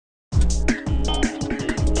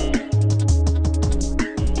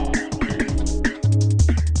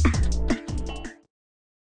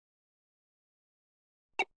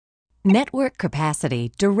Network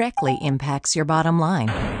capacity directly impacts your bottom line.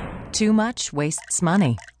 Too much wastes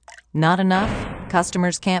money. Not enough,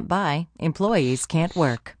 customers can't buy, employees can't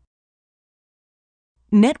work.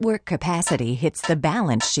 Network capacity hits the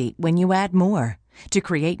balance sheet when you add more, to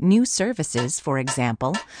create new services, for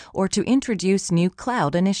example, or to introduce new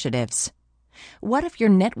cloud initiatives. What if your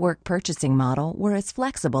network purchasing model were as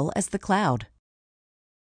flexible as the cloud?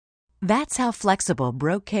 That's how flexible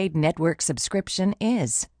Brocade Network Subscription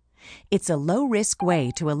is. It's a low-risk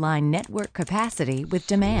way to align network capacity with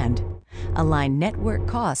demand, align network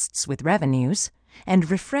costs with revenues,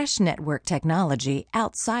 and refresh network technology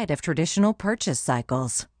outside of traditional purchase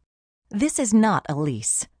cycles. This is not a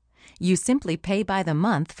lease. You simply pay by the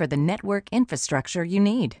month for the network infrastructure you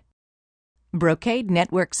need. Brocade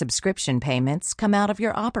Network Subscription payments come out of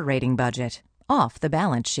your operating budget, off the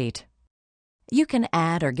balance sheet. You can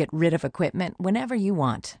add or get rid of equipment whenever you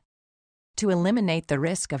want. To eliminate the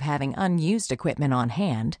risk of having unused equipment on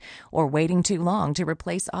hand or waiting too long to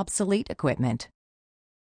replace obsolete equipment.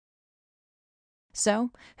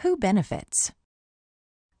 So, who benefits?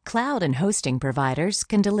 Cloud and hosting providers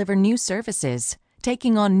can deliver new services,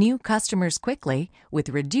 taking on new customers quickly with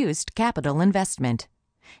reduced capital investment,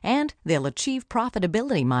 and they'll achieve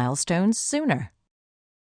profitability milestones sooner.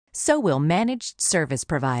 So will managed service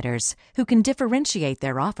providers, who can differentiate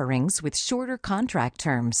their offerings with shorter contract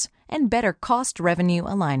terms and better cost-revenue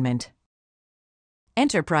alignment.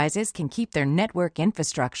 Enterprises can keep their network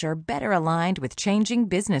infrastructure better aligned with changing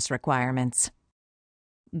business requirements.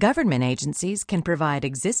 Government agencies can provide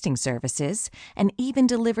existing services and even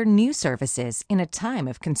deliver new services in a time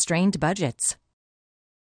of constrained budgets.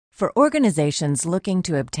 For organizations looking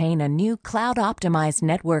to obtain a new cloud-optimized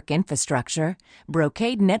network infrastructure,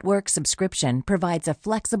 Brocade Network Subscription provides a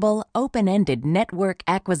flexible, open-ended network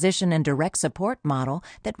acquisition and direct support model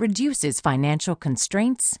that reduces financial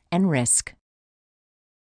constraints and risk.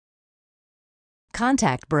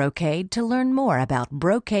 Contact Brocade to learn more about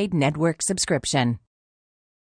Brocade Network Subscription.